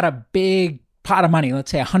you had a big pot of money, let's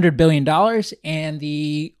say $100 billion, and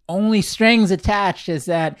the only strings attached is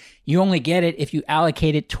that you only get it if you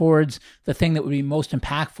allocate it towards the thing that would be most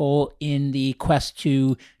impactful in the quest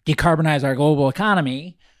to decarbonize our global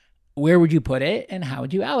economy, where would you put it and how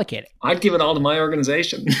would you allocate it? I'd give it all to my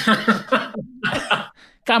organization.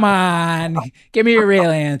 Come on, give me your real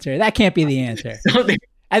answer. That can't be the answer.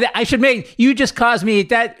 I should make, you just caused me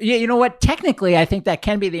that, you know what, technically I think that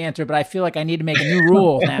can be the answer, but I feel like I need to make a new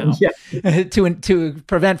rule now to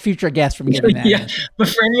prevent future guests from giving that answer. But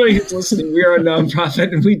for anybody who's listening, we are a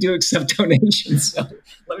nonprofit and we do accept donations. So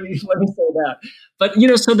let me say that. But,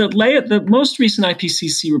 so the most recent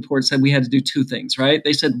IPCC report said we had to do two things, right?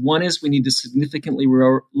 They said one is we need to significantly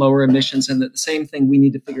lower emissions, and at the same thing, we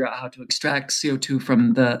need to figure out how to extract CO2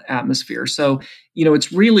 from the atmosphere. So,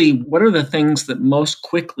 it's really what are the things that most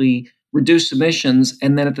quickly reduce emissions?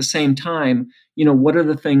 And then at the same time, what are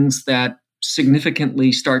the things that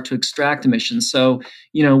significantly start to extract emissions? So,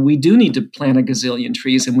 we do need to plant a gazillion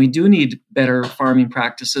trees, and we do need better farming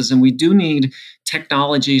practices, and we do need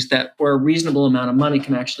technologies that for a reasonable amount of money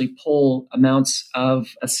can actually pull amounts of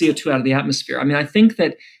CO2 out of the atmosphere. I think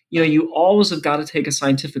that, you always have got to take a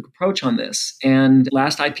scientific approach on this. And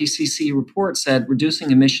last IPCC report said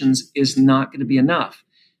reducing emissions is not going to be enough.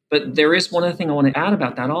 But there is one other thing I want to add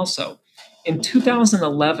about that also. In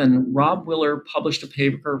 2011, Rob Willer published a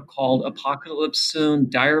paper called Apocalypse Soon,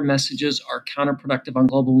 Dire Messages Are Counterproductive on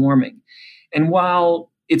Global Warming. And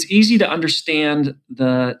while it's easy to understand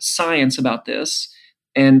the science about this,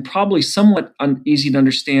 and probably somewhat easy to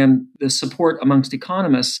understand the support amongst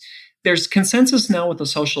economists, there's consensus now with the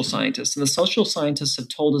social scientists. And the social scientists have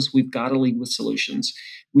told us we've got to lead with solutions.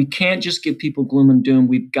 We can't just give people gloom and doom.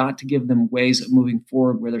 We've got to give them ways of moving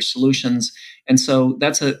forward where there's solutions. And so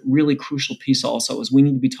that's a really crucial piece also, is we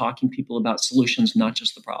need to be talking to people about solutions, not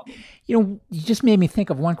just the problem. You just made me think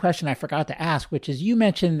of one question I forgot to ask, which is you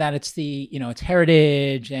mentioned that it's the, it's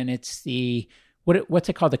heritage and it's the, what's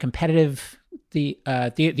it called? The competitive, the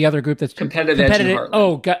other group that's competitive edge and Heartland.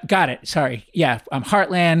 Oh, got it. Sorry. Yeah.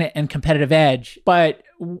 Heartland and Competitive Edge. But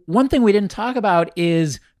one thing we didn't talk about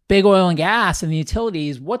is big oil and gas and the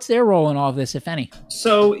utilities. What's their role in all of this, if any?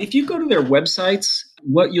 So if you go to their websites,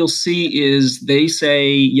 what you'll see is they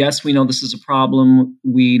say, yes, we know this is a problem.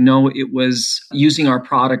 We know it was using our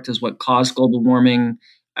product as what caused global warming,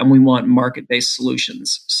 and we want market-based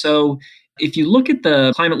solutions. So if you look at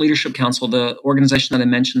the Climate Leadership Council, the organization that I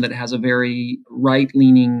mentioned that has a very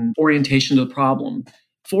right-leaning orientation to the problem,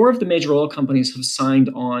 4 of the major oil companies have signed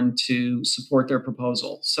on to support their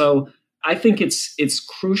proposal. So I think it's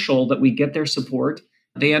crucial that we get their support.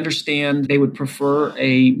 They understand they would prefer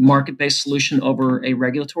a market-based solution over a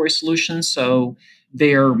regulatory solution. So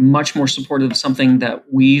they are much more supportive of something that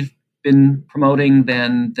we've been promoting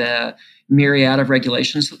than the myriad of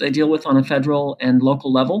regulations that they deal with on a federal and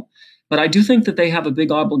local level. But I do think that they have a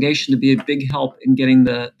big obligation to be a big help in getting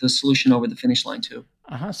the solution over the finish line too.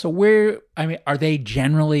 So are they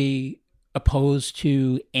generally opposed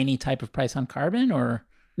to any type of price on carbon or?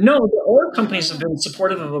 No, the oil companies have been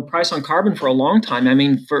supportive of a price on carbon for a long time. I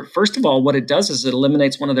mean, first of all, what it does is it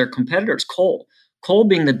eliminates one of their competitors, coal. Coal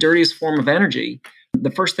being the dirtiest form of energy.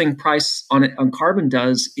 The first thing price on carbon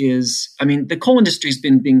does is, I mean, the coal industry has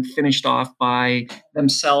been being finished off by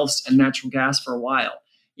themselves and natural gas for a while.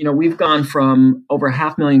 You know, we've gone from over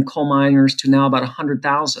 500,000 coal miners to now about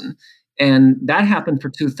 100,000. And that happened for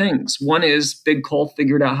 2 things. One is big coal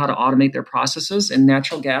figured out how to automate their processes, and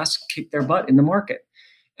natural gas kicked their butt in the market.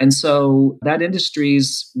 And so that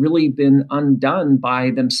industry's really been undone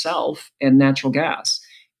by themselves and natural gas.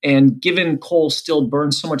 And given coal still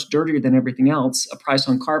burns so much dirtier than everything else, a price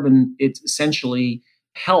on carbon, it essentially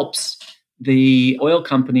helps the oil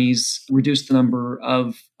companies reduce the number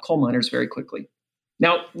of coal miners very quickly.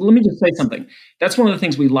 Now, let me just say something. That's one of the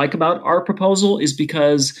things we like about our proposal is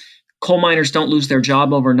because coal miners don't lose their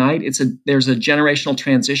job overnight. There's a generational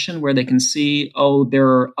transition where they can see, there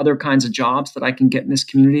are other kinds of jobs that I can get in this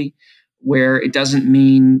community where it doesn't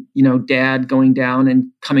mean, dad going down and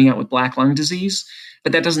coming out with black lung disease.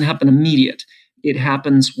 But that doesn't happen immediate. It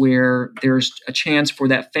happens where there's a chance for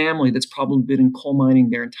that family that's probably been in coal mining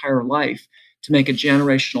their entire life to make a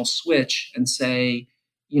generational switch and say,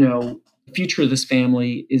 the future of this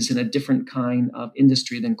family is in a different kind of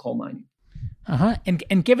industry than coal mining.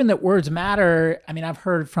 And given that words matter, I mean, I've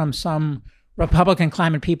heard from some Republican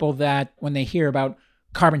climate people that when they hear about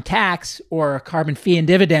carbon tax or a carbon fee and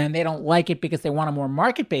dividend, they don't like it because they want a more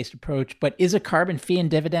market-based approach. But is a carbon fee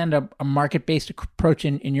and dividend a market-based approach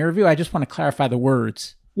in your view? I just want to clarify the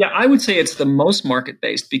words. Yeah, I would say it's the most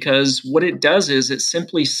market-based because what it does is it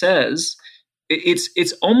simply says,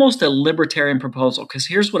 it's almost a libertarian proposal because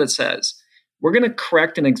here's what it says. We're going to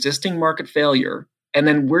correct an existing market failure, and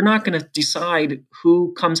then we're not going to decide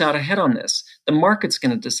who comes out ahead on this. The market's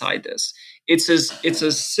going to decide this. It's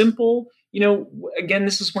as simple. Again,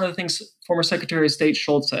 this is one of the things former Secretary of State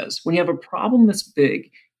Schultz says. When you have a problem this big,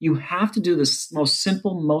 you have to do the most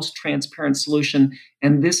simple, most transparent solution.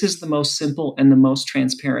 And this is the most simple and the most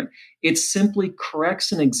transparent. It simply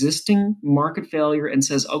corrects an existing market failure and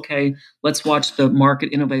says, okay, let's watch the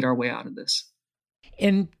market innovate our way out of this.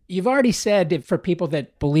 And you've already said for people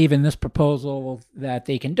that believe in this proposal that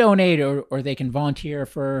they can donate or they can volunteer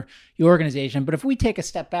for your organization. But if we take a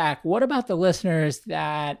step back, what about the listeners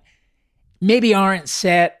that maybe aren't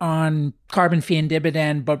set on carbon fee and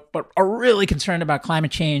dividend, but are really concerned about climate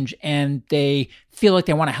change and they feel like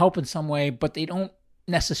they want to help in some way, but they don't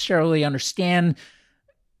necessarily understand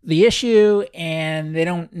the issue and they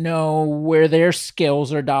don't know where their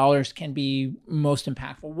skills or dollars can be most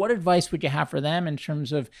impactful? What advice would you have for them in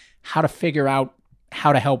terms of how to figure out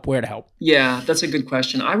how to help, where to help? Yeah, that's a good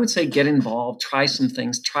question. I would say get involved, try some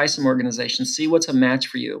things, try some organizations, see what's a match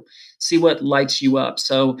for you, see what lights you up.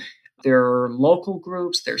 So there are local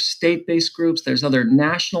groups, there's state-based groups, there's other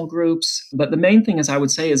national groups. But the main thing is I would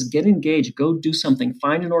say is get engaged, go do something,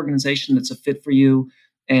 find an organization that's a fit for you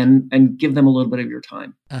and give them a little bit of your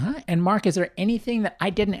time. And Mark, is there anything that I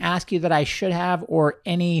didn't ask you that I should have or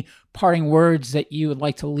any parting words that you would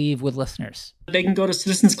like to leave with listeners? They can go to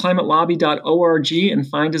citizensclimatelobby.org and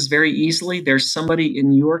find us very easily. There's somebody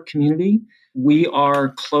in your community. We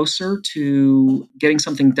are closer to getting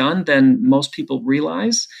something done than most people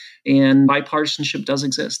realize. And bipartisanship does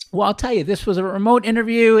exist. Well, I'll tell you, this was a remote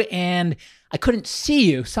interview and I couldn't see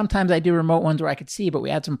you. Sometimes I do remote ones where I could see, but we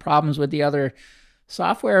had some problems with the other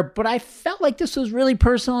software. But I felt like this was really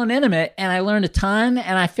personal and intimate and I learned a ton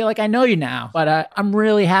and I feel like I know you now. But I'm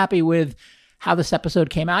really happy with how this episode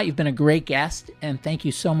came out. You've been a great guest and thank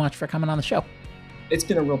you so much for coming on the show. It's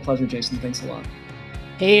been a real pleasure, Jason. Thanks a lot.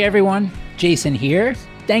 Hey everyone, Jason here.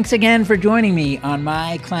 Thanks again for joining me on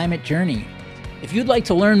my climate journey. If you'd like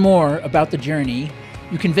to learn more about the journey,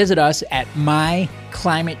 you can visit us at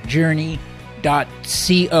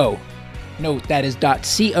myclimatejourney.co. Note that is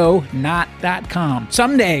 .co, not .com.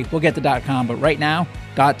 Someday we'll get the .com, but right now,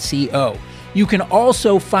 .co. You can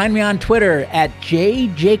also find me on Twitter at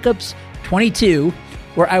jjacobs22,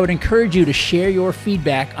 where I would encourage you to share your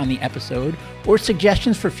feedback on the episode or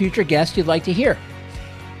suggestions for future guests you'd like to hear.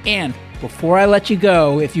 And before I let you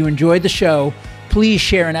go, if you enjoyed the show, Please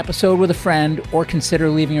share an episode with a friend or consider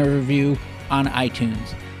leaving a review on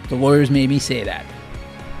iTunes. The lawyers made me say that.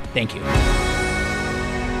 Thank you.